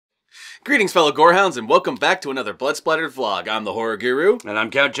Greetings, fellow Gorehounds, and welcome back to another Blood Splattered vlog. I'm the Horror Guru. And I'm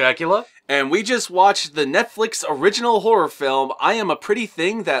Count Jackula. And we just watched the Netflix original horror film, I Am a Pretty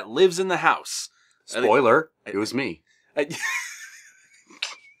Thing That Lives in the House. Spoiler, it was me. At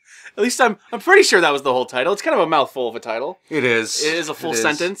least I'm pretty sure that was the whole title. It's kind of a mouthful of a title. It is. It is a full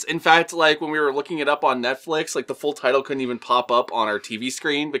sentence. In fact, like, when we were looking it up on Netflix, like, the full title couldn't even pop up on our TV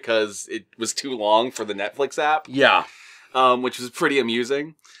screen because it was too long for the Netflix app. Yeah. Which was pretty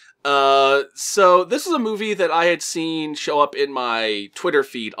amusing. So this is a movie that I had seen show up in my Twitter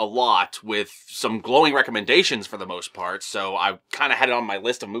feed a lot with some glowing recommendations for the most part. So I kind of had it on my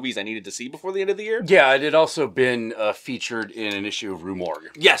list of movies I needed to see before the end of the year. Yeah, it had also been featured in an issue of Rue Morgue.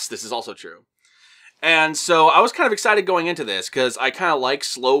 Yes, this is also true. And so I was kind of excited going into this because I kind of like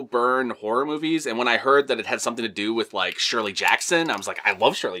slow burn horror movies. And when I heard that it had something to do with like Shirley Jackson, I was like, I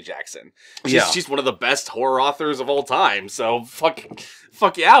love Shirley Jackson. She's one of the best horror authors of all time. So fuck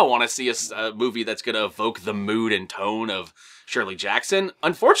yeah, I want to see a movie that's going to evoke the mood and tone of Shirley Jackson.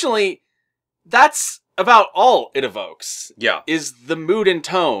 Unfortunately, that's about all it evokes. Yeah. Is the mood and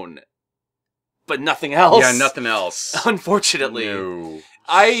tone, but nothing else. Yeah, nothing else. Unfortunately. No.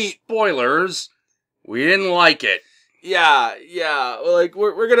 Spoilers. We didn't like it. Yeah. Like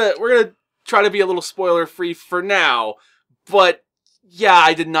we're gonna try to be a little spoiler free for now, but yeah,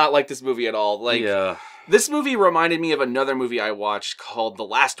 I did not like this movie at all. Like, this movie reminded me of another movie I watched called The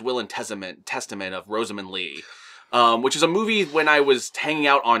Last Will and Testament of Rosamund Lee, which is a movie when I was hanging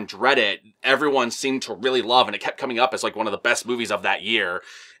out on Reddit, everyone seemed to really love, and it kept coming up as like one of the best movies of that year.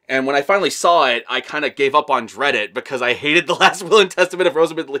 And when I finally saw it, I kind of gave up on Reddit because I hated The Last Will and Testament of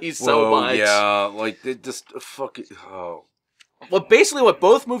Rosamund Lee so much. Yeah, like, it just, oh. Well, basically what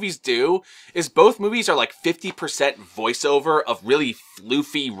both movies do is both movies are like 50% voiceover of really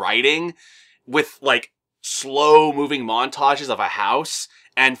floofy writing with like slow moving montages of a house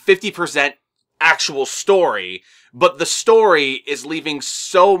and 50% actual story. But the story is leaving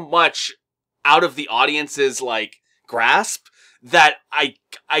so much out of the audience's like grasp that I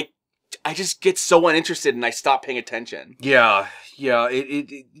just get so uninterested and I stop paying attention. Yeah,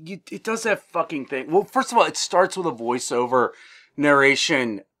 it does that fucking thing. Well, first of all, it starts with a voiceover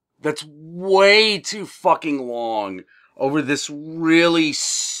narration that's way too fucking long over this really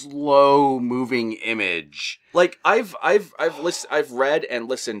slow moving image. Like I've read and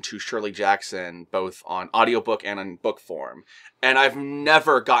listened to Shirley Jackson both on audiobook and in book form, and I've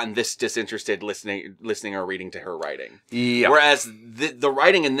never gotten this disinterested listening or reading to her writing. Yeah. Whereas the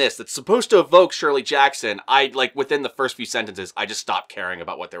writing in this that's supposed to evoke Shirley Jackson, I like within the first few sentences, I just stopped caring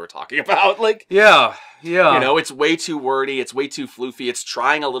about what they were talking about. Like, yeah. You know, it's way too wordy, it's way too floofy, it's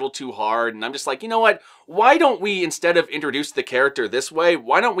trying a little too hard, and I'm just like, you know what? Why don't we, instead of introduce the character this way,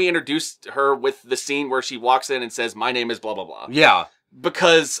 why don't we introduce her with the scene where she walks in and says, "My name is blah blah blah." Yeah.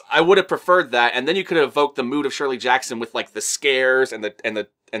 Because I would have preferred that, and then you could have evoked the mood of Shirley Jackson with like the scares and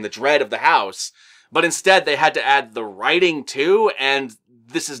the dread of the house. But instead, they had to add the writing too, and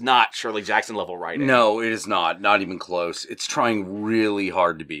this is not Shirley Jackson level writing. No, it is not. Not even close. It's trying really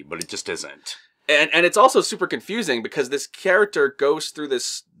hard to be, but it just isn't. And it's also super confusing because this character goes through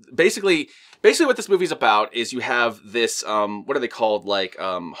this basically what this movie's about is you have this what are they called, like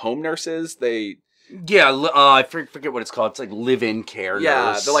home nurses? I forget what it's called. It's like live-in care nurse.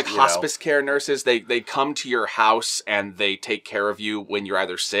 Yeah, they're like hospice care nurses. They come to your house and they take care of you when you're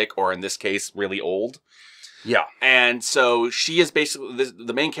either sick or, in this case, really old. Yeah. And so she is basically,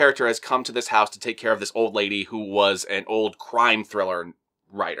 the main character has come to this house to take care of this old lady who was an old crime thriller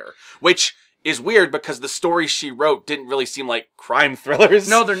writer, which is weird because the stories she wrote didn't really seem like crime thrillers.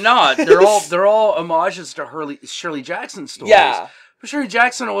 No, they're not. They're all homages to Shirley Jackson stories. Yeah. But Shirley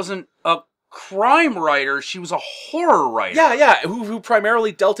Jackson wasn't a crime writer, she was a horror writer. Yeah, who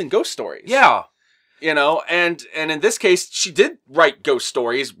primarily dealt in ghost stories. Yeah. You know, and in this case, she did write ghost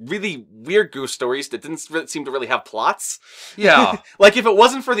stories, really weird ghost stories that didn't seem to really have plots. Yeah. Like, if it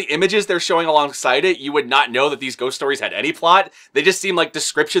wasn't for the images they're showing alongside it, you would not know that these ghost stories had any plot. They just seem like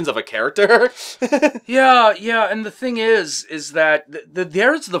descriptions of a character. Yeah, and the thing is that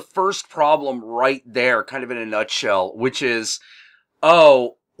there's the first problem right there, kind of in a nutshell, which is,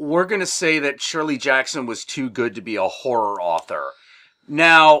 we're going to say that Shirley Jackson was too good to be a horror author.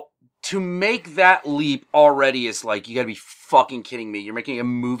 Now, to make that leap already is like, you gotta be fucking kidding me. You're making a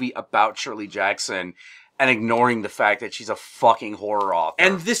movie about Shirley Jackson and ignoring the fact that she's a fucking horror author.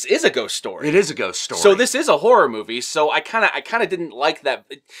 And this is a ghost story. It is a ghost story. So this is a horror movie, so I kind of didn't like that.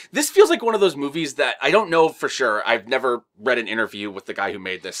 This feels like one of those movies that, I don't know for sure. I've never read an interview with the guy who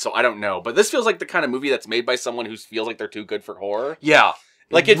made this, so I don't know. But this feels like the kind of movie that's made by someone who feels like they're too good for horror. Yeah.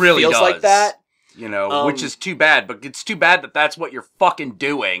 Like, it really feels like that. You know, which is too bad, but it's too bad that that's what you're fucking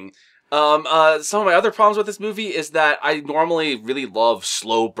doing. Some of my other problems with this movie is that I normally really love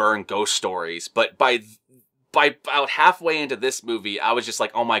slow burn ghost stories, but by about halfway into this movie, I was just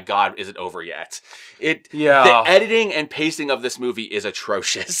like, oh my god, is it over yet? The editing and pacing of this movie is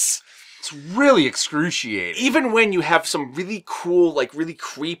atrocious. It's really excruciating. Even when you have some really cool, like really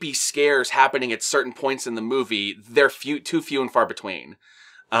creepy scares happening at certain points in the movie, they're too few and far between.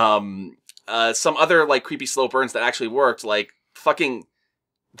 Some other like creepy slow burns that actually worked, like fucking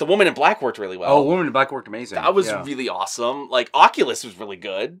The Woman in Black worked really well. Oh, Woman in Black worked amazing. That was really awesome. Like, Oculus was really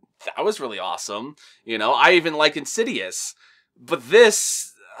good. That was really awesome. You know, I even liked Insidious. But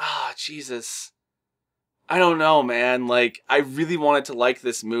this, Jesus. I don't know, man. Like, I really wanted to like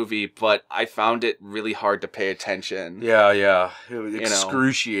this movie, but I found it really hard to pay attention. Yeah.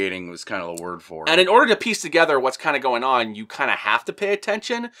 Excruciating was kind of the word for it. And in order to piece together what's kind of going on, you kind of have to pay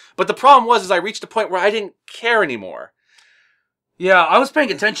attention. But the problem was, I reached a point where I didn't care anymore. Yeah, I was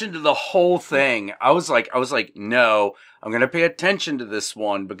paying attention to the whole thing. I was like, no, I'm going to pay attention to this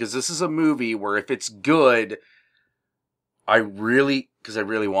one because this is a movie where if it's good, because I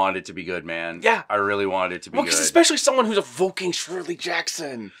really wanted it to be good, man. Yeah. I really wanted it to be good. Because especially someone who's evoking Shirley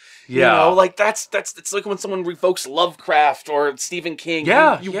Jackson. Yeah. You know, like it's like when someone revokes Lovecraft or Stephen King.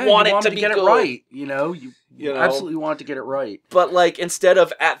 Yeah. You want it to be get good. It right. You know, you absolutely want to get it right. But like instead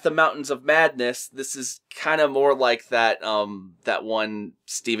of At the Mountains of Madness, this is kind of more like that one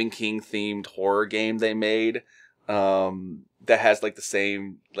Stephen King themed horror game they made. That has like the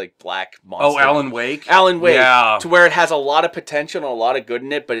same like black monster. Oh, Alan Wake? Alan Wake. Yeah. To where it has a lot of potential and a lot of good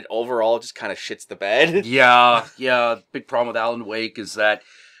in it, but it overall just kind of shits the bed. Yeah. Big problem with Alan Wake is that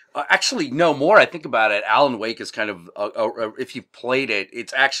actually, no, more I think about it, Alan Wake is kind of, if you've played it,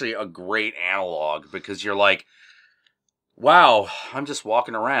 it's actually a great analog because you're like, wow, I'm just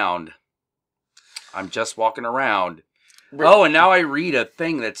walking around. Oh, and now I read a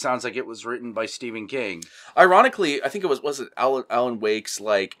thing that sounds like it was written by Stephen King. Ironically, I think it was Alan Wake's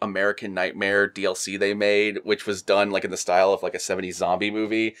like American Nightmare DLC they made, which was done like in the style of like a 70s zombie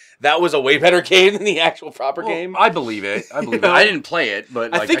movie. That was a way better game than the actual proper game. I believe it. I didn't play it,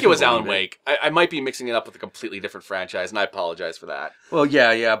 but I think it was Alan Wake. I might be mixing it up with a completely different franchise, and I apologize for that. Well,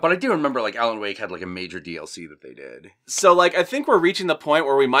 yeah, but I do remember like Alan Wake had like a major DLC that they did. So like I think we're reaching the point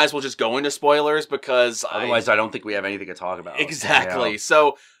where we might as well just go into spoilers because otherwise I don't think we have anything to talk about. Exactly. Yeah.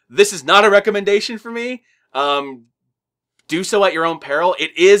 So this is not a recommendation for me. Do so at your own peril.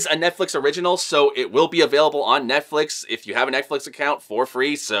 It is a Netflix original, so it will be available on Netflix if you have a Netflix account for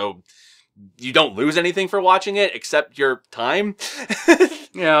free, so you don't lose anything for watching it except your time.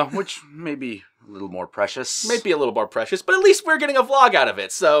 Yeah, which may be a little more precious. Maybe a little more precious, but at least we're getting a vlog out of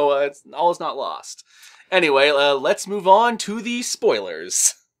it, so all is not lost. Anyway, let's move on to the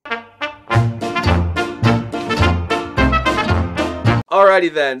spoilers.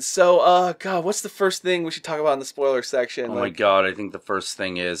 Alrighty then, so, God, what's the first thing we should talk about in the spoiler section? Oh my God, I think the first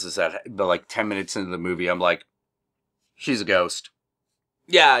thing is that, like, 10 minutes into the movie, I'm like, she's a ghost.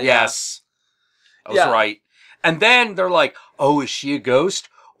 Yeah. Yes. I was right. And then they're like, oh, is she a ghost?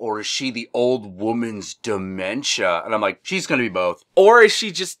 Or is she the old woman's dementia? And I'm like, she's gonna be both. Or did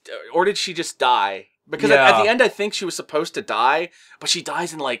she just die? Because at the end, I think she was supposed to die, but she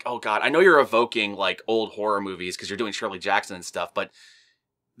dies in like, oh God, I know you're evoking like old horror movies because you're doing Shirley Jackson and stuff, but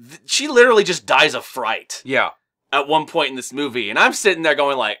she literally just dies of fright. Yeah. At one point in this movie. And I'm sitting there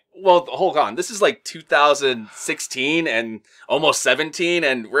going like, well, hold on. This is like 2016 and almost 17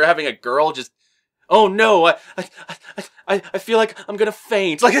 and we're having a girl just, oh no, I feel like I'm gonna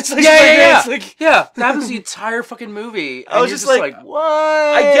faint. Like it's like that happens the entire fucking movie. I was just like, what?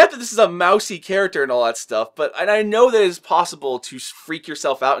 I get that this is a mousy character and all that stuff, and I know that it's possible to freak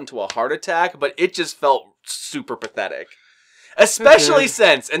yourself out into a heart attack, but it just felt super pathetic. Especially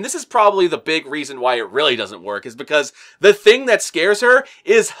since, and this is probably the big reason why it really doesn't work, is because the thing that scares her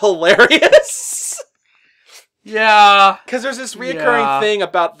is hilarious. Yeah. Because there's this reoccurring thing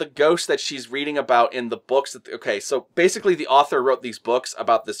about the ghost that she's reading about in the books. Okay, so basically the author wrote these books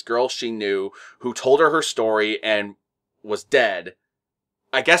about this girl she knew who told her story and was dead.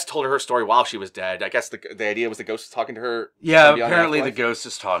 I guess told her story while she was dead. I guess the idea was the ghost was talking to her. Yeah, apparently the ghost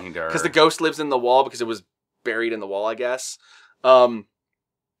is talking to her. Because the ghost lives in the wall because it was buried in the wall, I guess.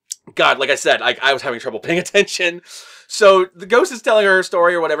 God, like I said, I was having trouble paying attention. So the ghost is telling her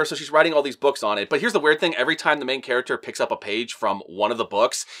story or whatever, so she's writing all these books on it. But here's the weird thing. Every time the main character picks up a page from one of the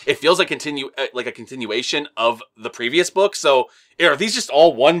books, it feels like a continuation of the previous book. So are these just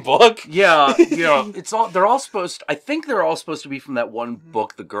all one book? Yeah. They're all supposed to be from that one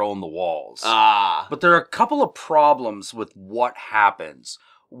book, The Girl in the Walls. But there are a couple of problems with what happens.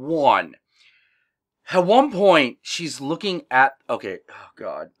 One, At one point, she's looking at... Okay, oh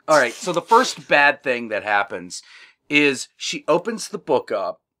God. All right, so the first bad thing that happens is she opens the book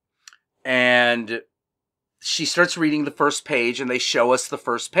up, and she starts reading the first page, and they show us the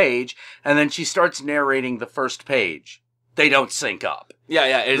first page, and then she starts narrating the first page. They don't sync up.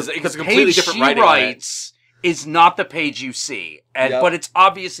 Yeah, it's the a completely different she writing. Writes is not the page you see, but it's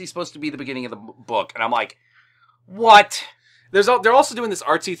obviously supposed to be the beginning of the book, and I'm like, what? They're also doing this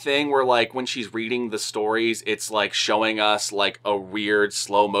artsy thing where, like, when she's reading the stories, it's, like, showing us, like, a weird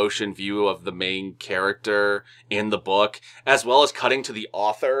slow-motion view of the main character in the book, as well as cutting to the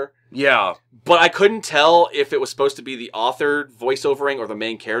author. Yeah. But I couldn't tell if it was supposed to be the author voiceovering or the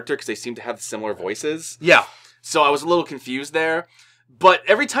main character, because they seem to have similar voices. Yeah. So I was a little confused there. But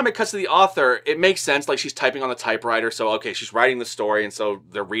every time it cuts to the author, it makes sense. Like, she's typing on the typewriter, so, okay, she's writing the story, and so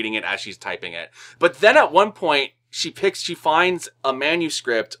they're reading it as she's typing it. But then at one point... she finds a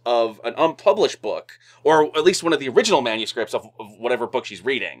manuscript of an unpublished book, or at least one of the original manuscripts of whatever book she's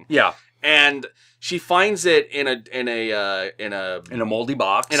reading. Yeah. And she finds it in a moldy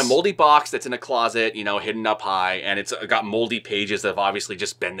box. In a moldy box that's in a closet, hidden up high, and it's got moldy pages that have obviously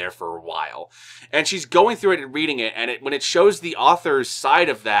just been there for a while. And she's going through it and reading it, and when it shows the author's side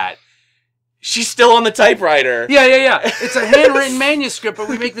of that, she's still on the typewriter. Yeah. It's a handwritten manuscript, but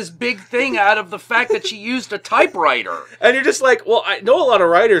we make this big thing out of the fact that she used a typewriter. And you're just like, well, I know a lot of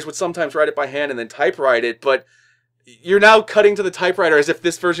writers would sometimes write it by hand and then typewrite it, but you're now cutting to the typewriter as if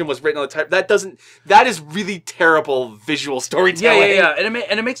this version was written on the type. That is really terrible visual storytelling. Yeah. And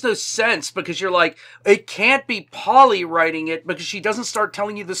it makes no sense because you're like, it can't be Polly writing it because she doesn't start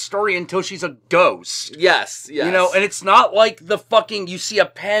telling you the story until she's a ghost. Yes. And it's not like the fucking, you see a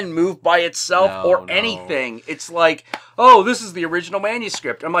pen move by itself or anything. It's like, oh, this is the original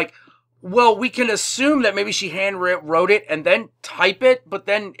manuscript. I'm like, well, we can assume that maybe she wrote it and then type it, but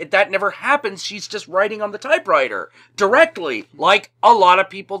then that never happens. She's just writing on the typewriter directly, like a lot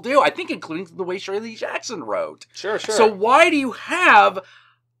of people do. I think including the way Shirley Jackson wrote. Sure. So why do you have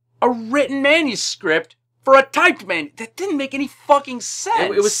a written manuscript for a typed that didn't make any fucking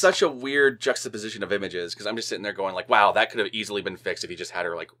sense. It was such a weird juxtaposition of images, because I'm just sitting there going like, wow, that could have easily been fixed if you just had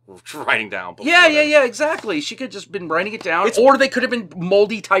her like writing down. Yeah, exactly. She could have just been writing it down, or they could have been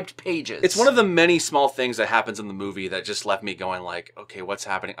moldy typed pages. It's one of the many small things that happens in the movie that just left me going like, okay, what's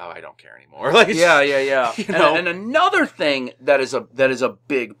happening? Oh, I don't care anymore. Like, yeah. You know? And another thing that is a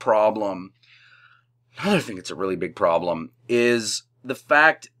big problem. Another thing that's a really big problem is the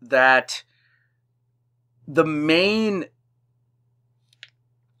fact that the main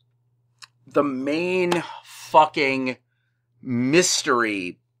fucking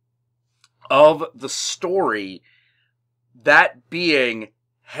mystery of the story, that being,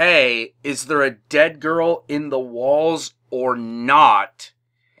 hey, is there a dead girl in the walls or not,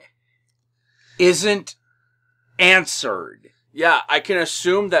 isn't answered. Yeah, I can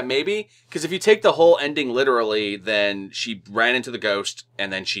assume that maybe, because if you take the whole ending literally, then she ran into the ghost,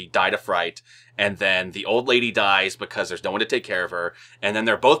 and then she died of fright, and then the old lady dies because there's no one to take care of her, and then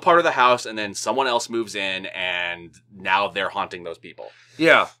they're both part of the house, and then someone else moves in, and now they're haunting those people.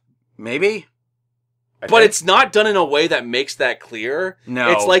 Yeah, maybe. But it's not done in a way that makes that clear. No.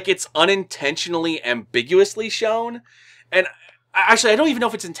 It's like it's unintentionally ambiguously shown, and actually, I don't even know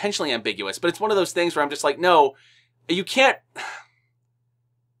if it's intentionally ambiguous, but it's one of those things where I'm just like, no, you can't...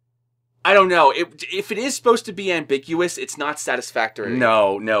 I don't know. If it is supposed to be ambiguous, it's not satisfactory.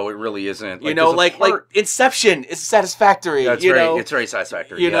 No, it really isn't. Like, like Inception is satisfactory. It's very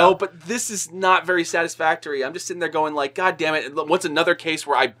satisfactory. You know, but this is not very satisfactory. I'm just sitting there going like, God damn it! What's another case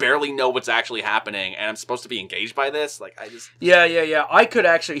where I barely know what's actually happening, and I'm supposed to be engaged by this? Like, I just... Yeah. I could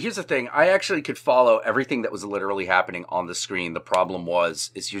actually... Here's the thing. I actually could follow everything that was literally happening on the screen. The problem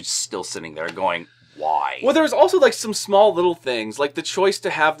is you're still sitting there going, why? Well, there's also like some small little things, like the choice to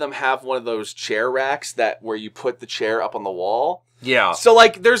have them have one of those chair racks where you put the chair up on the wall. Yeah. So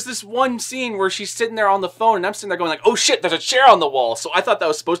like, there's this one scene where she's sitting there on the phone, and I'm sitting there going like, oh shit, there's a chair on the wall. So I thought that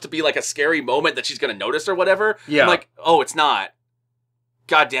was supposed to be like a scary moment that she's gonna notice or whatever. Yeah. I'm like, oh, it's not.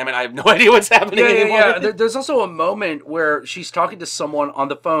 God damn it, I have no idea what's happening anymore. Yeah. There's also a moment where she's talking to someone on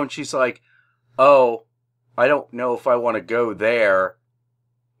the phone. She's like, oh, I don't know if I want to go there.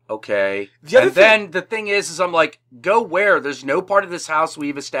 Okay. Then the thing is I'm like, go where? There's no part of this house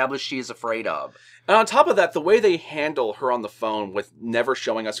we've established she is afraid of. And on top of that, the way they handle her on the phone with never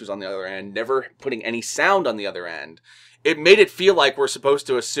showing us who's on the other end, never putting any sound on the other end, it made it feel like we're supposed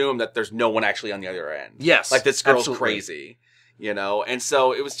to assume that there's no one actually on the other end. Yes. Like, this girl's absolutely crazy, you know? And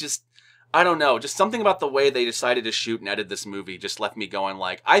so it was just... I don't know. Just something about the way they decided to shoot and edit this movie just left me going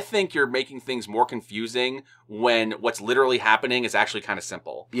like, I think you're making things more confusing when what's literally happening is actually kind of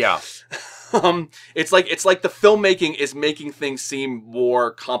simple. Yeah. It's like the filmmaking is making things seem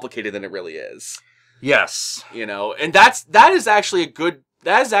more complicated than it really is. Yes. You know, and that is actually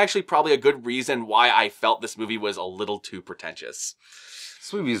probably a good reason why I felt this movie was a little too pretentious.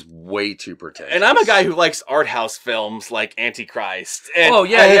 This movie is way too pretentious. And I'm a guy who likes art house films like Antichrist. And,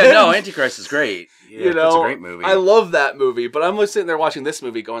 no, Antichrist is great. Yeah, you know, it's a great movie. I love that movie, but I'm sitting there watching this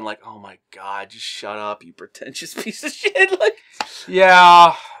movie going like, oh my God, just shut up, you pretentious piece of shit. Like,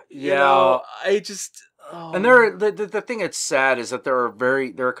 yeah. You know, I just... Oh. And the thing that's sad is that there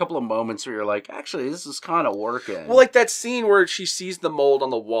are a couple of moments where you're like, actually, this is kind of working. Well, like that scene where she sees the mold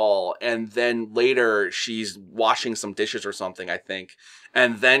on the wall, and then later she's washing some dishes or something, I think.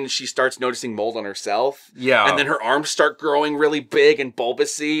 And then she starts noticing mold on herself. Yeah. And then her arms start growing really big and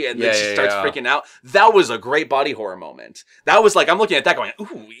bulbousy, and then she starts freaking out. That was a great body horror moment. That was like, I'm looking at that going,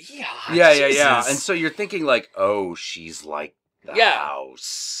 ooh, yeah. Yeah. And so you're thinking like, oh, she's like the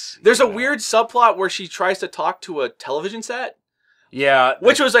house. There's a weird subplot where she tries to talk to a television set. Yeah.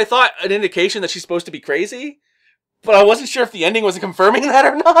 Which was, I thought, an indication that she's supposed to be crazy. But I wasn't sure if the ending was confirming that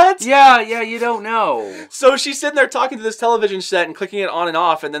or not. Yeah, you don't know. So she's sitting there talking to this television set and clicking it on and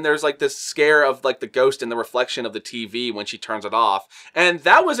off, and then there's like this scare of like the ghost in the reflection of the TV when she turns it off. And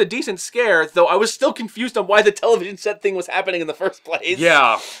that was a decent scare, though I was still confused on why the television set thing was happening in the first place.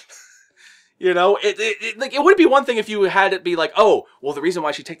 Yeah. You know, it wouldn't be one thing if you had it be like, oh, well, the reason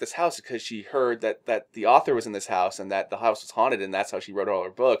why she took this house is because she heard that the author was in this house and that the house was haunted and that's how she wrote all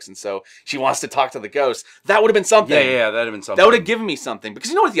her books. And so she wants to talk to the ghost. That would have been something. Yeah, that would have been something. That would have given me something. Because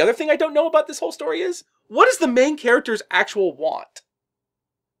you know what the other thing I don't know about this whole story is? What is the main character's actual want?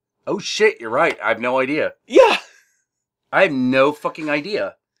 Oh, shit, you're right. I have no idea. Yeah. I have no fucking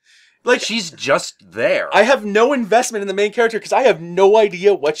idea. Like, she's just there. I have no investment in the main character because I have no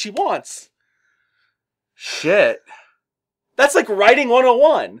idea what she wants. Shit. That's like writing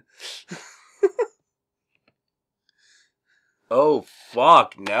 101. Oh,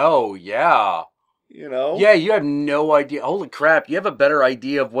 fuck. No. Yeah. You know? Yeah, you have no idea. Holy crap. You have a better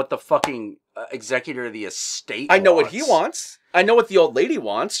idea of what the fucking executor of the estate I know wants. what he wants. I know what the old lady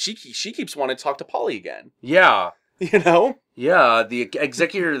wants. She keeps wanting to talk to Polly again. Yeah. You know? Yeah, the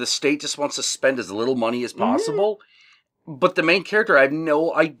executor of the estate just wants to spend as little money as possible. Mm-hmm. But the main character, I have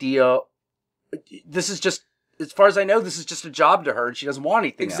no idea. This is just, as far as I know, this is just a job to her, and she doesn't want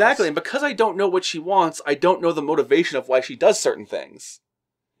anything Exactly, else. and because I don't know what she wants, I don't know the motivation of why she does certain things.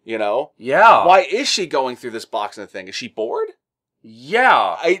 You know? Yeah. Why is she going through this boxing thing? Is she bored?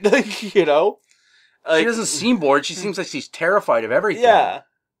 Yeah. You know? She doesn't seem bored. She seems like she's terrified of everything. Yeah.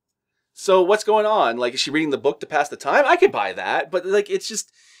 So what's going on? Like, is she reading the book to pass the time? I could buy that, but like,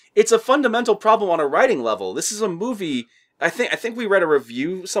 it's a fundamental problem on a writing level. This is a movie. I think we read a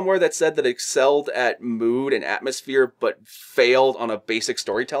review somewhere that said that it excelled at mood and atmosphere, but failed on a basic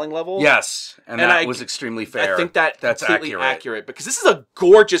storytelling level. Yes, and that was extremely fair. I think that's completely accurate because this is a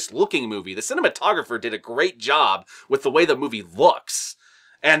gorgeous looking movie. The cinematographer did a great job with the way the movie looks.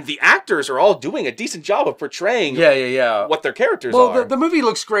 And the actors are all doing a decent job of portraying what their characters are. Well, the movie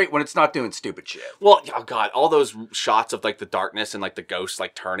looks great when it's not doing stupid shit. Well, oh God, all those shots of like the darkness and like the ghosts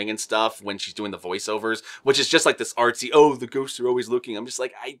like turning and stuff when she's doing the voiceovers, which is just like this artsy, oh, the ghosts are always looking. I'm just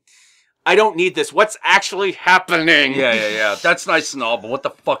like, I don't need this. What's actually happening? Yeah. That's nice and all, but what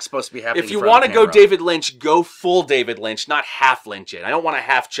the fuck's supposed to be happening? If you want to go David Lynch, go full David Lynch, not half Lynch it. I don't want to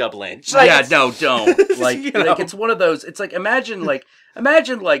half Chub Lynch. Like, yeah, no, don't. Like, like it's one of those. It's like imagine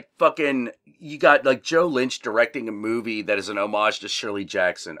fucking you got like Joe Lynch directing a movie that is an homage to Shirley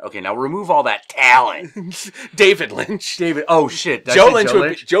Jackson. Okay, now remove all that talent. David Lynch. Oh shit. Joe Lynch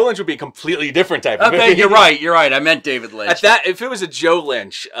would be a completely different type of movie. Okay, you're right. I meant David Lynch. If it was a Joe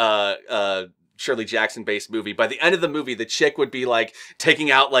Lynch Shirley Jackson based movie, by the end of the movie the chick would be like taking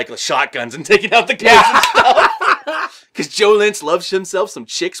out like shotguns and taking out the kids and stuff. Because Joe Lynch loves himself some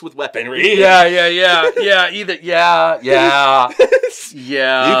chicks with weaponry. Yeah. Yeah.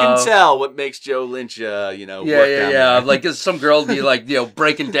 You can tell what makes Joe Lynch, work down there. Like some girl be like,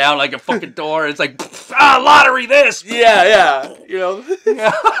 breaking down like a fucking door. And it's like, lottery this. Yeah.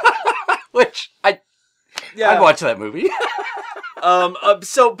 Which I'd watch that movie. I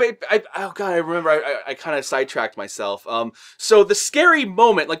remember I kind of sidetracked myself. So the scary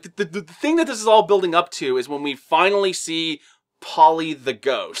moment, like the thing that this is all building up to is when we finally see Polly the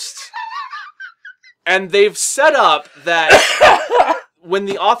ghost. And they've set up that when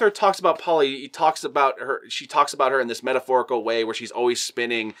the author talks about Polly, she talks about her in this metaphorical way where she's always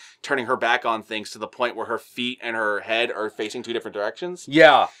spinning, turning her back on things to the point where her feet and her head are facing two different directions.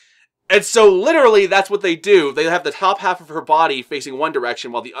 Yeah. And so literally that's what they do. They have the top half of her body facing one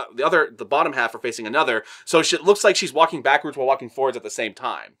direction while the bottom half are facing another. So it looks like she's walking backwards while walking forwards at the same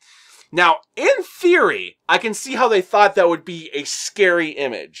time. Now, in theory, I can see how they thought that would be a scary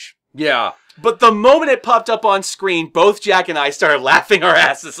image. Yeah. But the moment it popped up on screen, both Jack and I started laughing our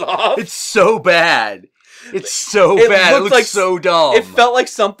asses off. It's so bad. It's so bad. It looks like so dumb. It felt like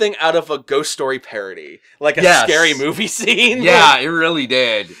something out of a Ghost Story parody. Like a scary movie scene. Yeah, it really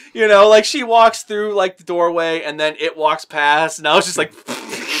did. You know, like she walks through like the doorway and then it walks past and I was just like...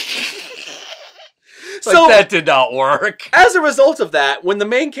 So that did not work. As a result of that, when the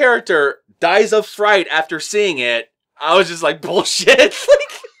main character dies of fright after seeing it, I was just like, bullshit.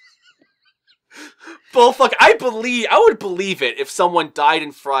 Bullfuck. I would believe it if someone died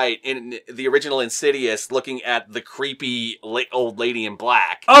in fright in the original Insidious looking at the creepy old lady in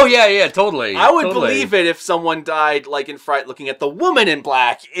black. Oh, yeah, totally. I would believe it if someone died like in fright looking at the woman in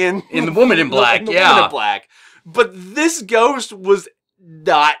black in The Woman in Black, the Woman in Black. But this ghost was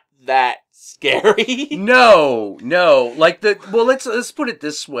not that scary. No. Like let's put it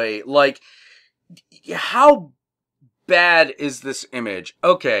this way. Like, how bad is this image?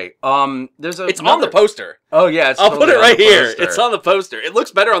 Okay, it's on the poster. Oh yeah, I'll put it right here. It's on the poster. It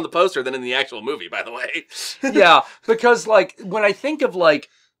looks better on the poster than in the actual movie, by the way. Yeah, because like when I think of like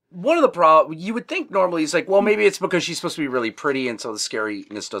one of the problems, you would think normally it's like, well, maybe it's because she's supposed to be really pretty and so the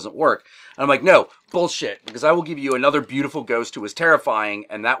scariness doesn't work. And I'm like, no, bullshit, because I will give you another beautiful ghost who was terrifying,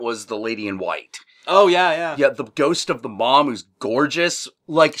 and that was the lady in white. Oh, yeah. Yeah, the ghost of the mom who's gorgeous.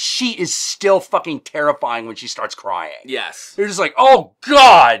 Like, she is still fucking terrifying when she starts crying. Yes. You're just like, oh,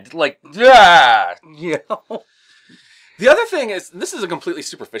 God! Like, yeah! You know? The other thing is, this is a completely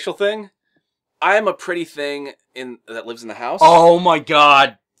superficial thing. I am a pretty thing that lives in the house. Oh, my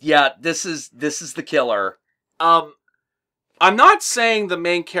God. Yeah, this is the killer. I'm not saying the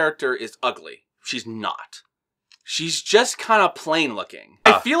main character is ugly. She's not. She's just kind of plain looking.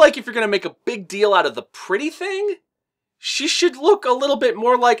 I feel like if you're going to make a big deal out of the pretty thing, she should look a little bit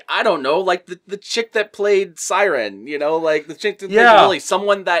more like, I don't know, like the chick that played Siren, you know, like the chick that played Lily.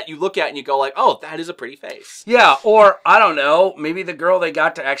 Someone that you look at and you go like, oh, that is a pretty face. Yeah, or, I don't know, maybe the girl they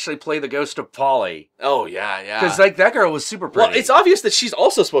got to actually play the ghost of Polly. Oh, yeah. Because, like, that girl was super pretty. Well, it's obvious that she's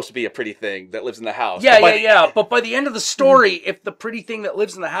also supposed to be a pretty thing that lives in the house. Yeah. But by the end of the story, if the pretty thing that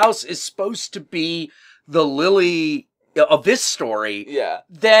lives in the house is supposed to be the Lily of this story,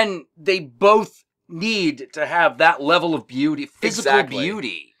 then they both need to have that level of beauty, physical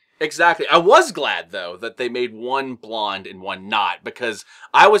beauty. Exactly. I was glad, though, that they made one blonde and one not, because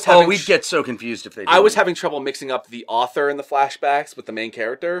I was having... Oh, we'd get so confused if they didn't. I was having trouble mixing up the author in the flashbacks with the main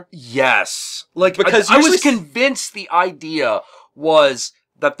character. Yes. Like, because I was convinced the idea was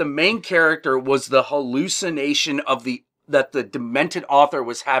that the main character was the hallucination of that the demented author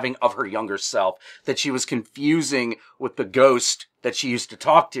was having of her younger self, that she was confusing with the ghost that she used to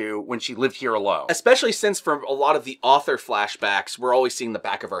talk to when she lived here alone. Especially since for a lot of the author flashbacks, we're always seeing the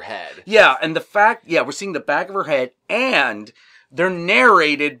back of her head. Yeah, and we're seeing the back of her head, and they're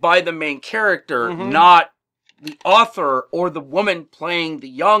narrated by the main character, not the author or the woman playing the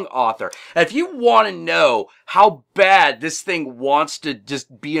young author. And if you want to know how bad this thing wants to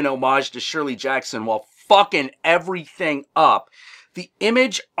just be an homage to Shirley Jackson while fucking everything up, the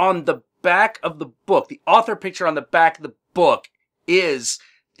image on the back of the book, the author picture on the back of the book, is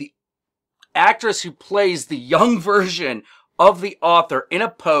the actress who plays the young version of the author in a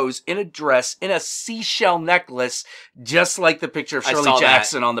pose, in a dress, in a seashell necklace, just like the picture of Shirley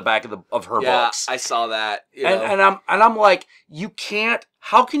Jackson on the back of her books. I saw that. And I'm like, you can't.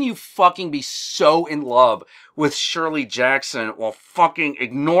 How can you fucking be so in love with Shirley Jackson while fucking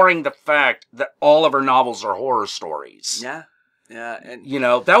ignoring the fact that all of her novels are horror stories? Yeah. Yeah, and you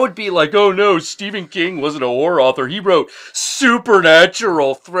know, that would be like, oh no, Stephen King wasn't a horror author. He wrote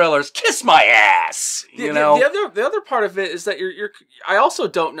supernatural thrillers. Kiss my ass. You know? The other part of it is that I also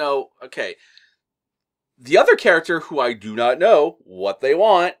don't know, okay. The other character who I do not know what they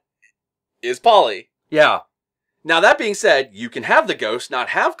want is Polly. Yeah. Now, that being said, you can have the ghost not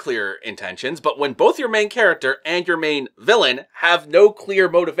have clear intentions, but when both your main character and your main villain have no clear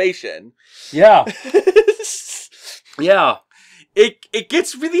motivation. Yeah. Yeah. It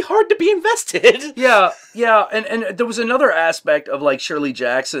gets really hard to be invested. Yeah. And there was another aspect of, like, Shirley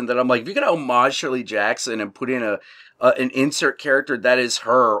Jackson that I'm like, if you're going to homage Shirley Jackson and put in an insert character that is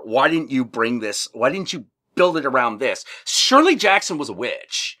her, why didn't you bring this? Why didn't you build it around this? Shirley Jackson was a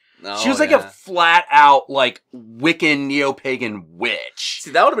witch. She was like a flat out, like, Wiccan neo-pagan witch.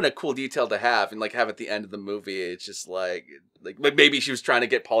 See, that would have been a cool detail to have, and like have at the end of the movie. It's just like maybe she was trying to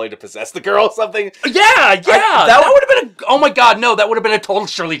get Polly to possess the girl or something. Yeah, that would have been oh my god, no, that would have been a total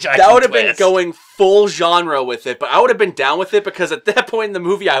Shirley Jackson That would have been going full genre with it, but I would have been down with it because at that point in the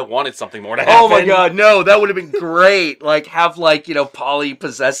movie, I wanted something more to happen. Oh my god, no, that would have been great. Like, have, like, you know, Polly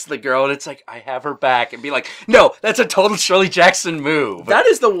possess the girl, and it's like, I have her back, and be like, no, that's a total Shirley Jackson move. That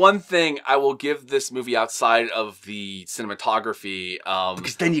is the one thing I will give this movie outside of the cinematography.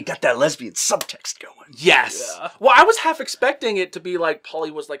 Because then you got that lesbian subtext going. Yes. Yeah. Well, I was half expecting it to be like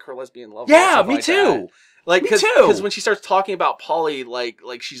Polly was like her lesbian lover. Yeah, me too. Like, because when she starts talking about Polly, like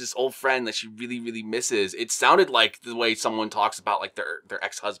she's this old friend that she really, really misses, it sounded like the way someone talks about, like, their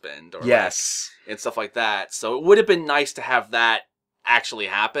ex-husband. Or yes. Like, and stuff like that. So it would have been nice to have that actually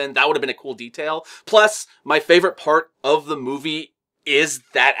happen. That would have been a cool detail. Plus, my favorite part of the movie is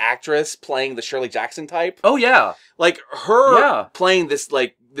that actress playing the Shirley Jackson type. Oh, yeah. Like, her playing this,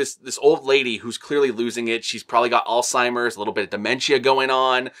 like, this old lady who's clearly losing it. She's probably got Alzheimer's, a little bit of dementia going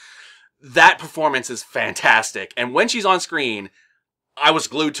on. That performance is fantastic. And when she's on screen, I was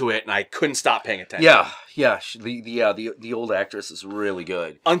glued to it and I couldn't stop paying attention. Yeah. The old actress is really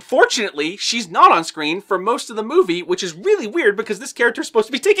good. Unfortunately, she's not on screen for most of the movie, which is really weird because this character's supposed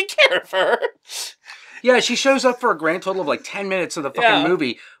to be taking care of her. Yeah, she shows up for a grand total of like 10 minutes of the fucking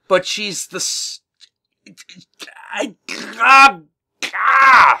movie, but she's the...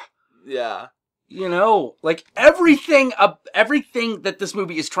 Yeah. You know, like, everything that this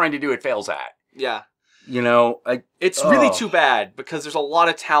movie is trying to do, it fails at. Yeah. You know, it's really too bad because there's a lot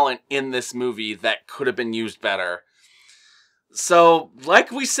of talent in this movie that could have been used better. So,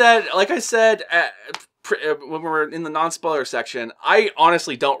 like I said, when we were in the non-spoiler section, I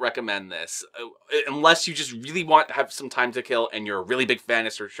honestly don't recommend this. Unless you just really want to have some time to kill and you're a really big fan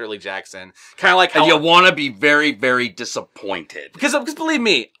of Shirley Jackson. Kind of like how... And you want to be very, very disappointed. Because believe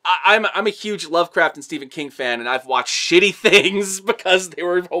me, I'm a huge Lovecraft and Stephen King fan, and I've watched shitty things because they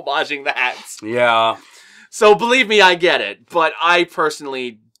were homaging that. Yeah. So believe me, I get it. But I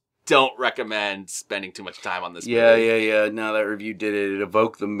personally don't recommend spending too much time on this movie. Yeah. No, that review did it. It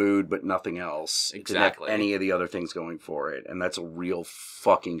evoked the mood, but nothing else. Exactly. It didn't have any of the other things going for it. And that's a real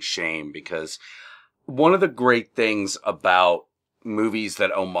fucking shame because one of the great things about movies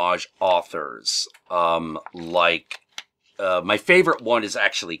that homage authors, my favorite one is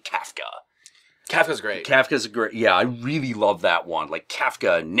actually Kafka. Kafka's great. Yeah, I really love that one. Like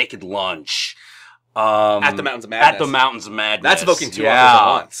Kafka, Naked Lunch. At the Mountains of Madness. At the Mountains of Madness. That's evoking two authors at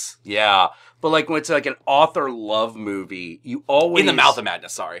once. Yeah. But like when it's like an author love movie, you always... In the Mouth of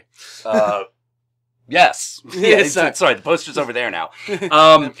Madness, sorry. Yes. Yeah, sorry, the poster's over there now. In the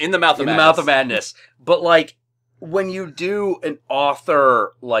Mouth of Madness. In the Mouth of Madness. But like, when you do an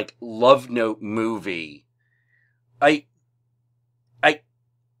author, like, love note movie,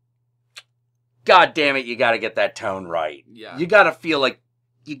 God damn it, you gotta get that tone right. Yeah. You gotta feel like,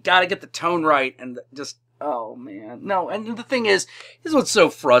 you gotta get the tone right and just, oh man. No, and the thing is what's so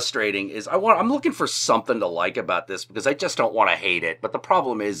frustrating is I'm looking for something to like about this because I just don't want to hate it. But the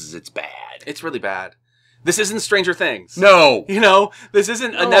problem is it's bad. It's really bad. This isn't Stranger Things. No. You know, this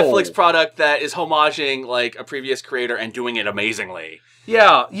isn't a Netflix product that is homaging like a previous creator and doing it amazingly.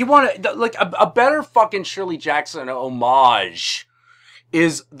 Yeah, you want to, like, a better fucking Shirley Jackson homage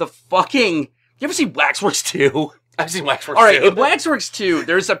is the fucking, you ever see Waxworks 2? I've seen Waxworks 2. All right, in Waxworks 2,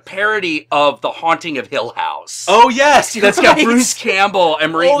 there's a parody of The Haunting of Hill House. Oh, yes. That's got Bruce Campbell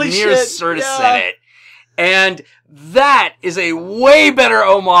and Marie Curtis in it. And that is a way better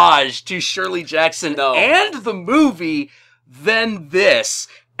homage to Shirley Jackson and the movie than this.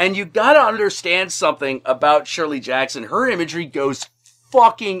 And you gotta understand something about Shirley Jackson. Her imagery goes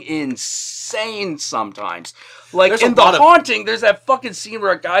fucking insane sometimes. Like, in The Haunting, there's that fucking scene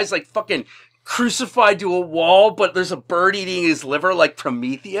where a guy's like fucking crucified to a wall, but there's a bird eating his liver like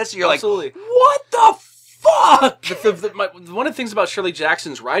Prometheus. You're like, what the fuck? One of the things about Shirley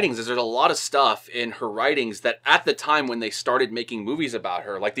Jackson's writings is there's a lot of stuff in her writings that at the time when they started making movies about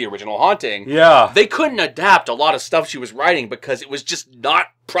her, like the original Haunting, they couldn't adapt a lot of stuff she was writing because it was just not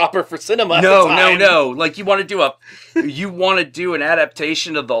proper for cinema at the time. No. Like, you want to do an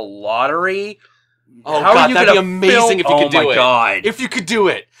adaptation of The Lottery? Oh, God, that'd be amazing if you could do it. Oh, my God. If you could do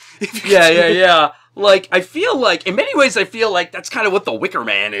it. Yeah. Like, I feel like, in many ways, that's kind of what The Wicker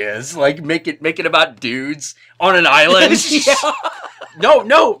Man is. Like, make it about dudes on an island.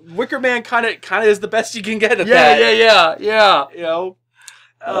 No, Wicker Man kind of is the best you can get at that. Yeah. You know?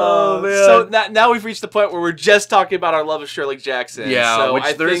 Oh, man. So now we've reached the point where we're just talking about our love of Shirley Jackson. Yeah,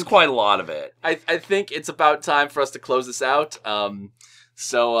 so there's quite a lot of it. I think it's about time for us to close this out.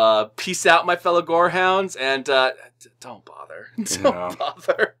 So peace out, my fellow gorehounds, and don't bother. Don't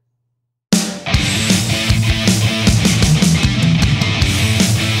bother.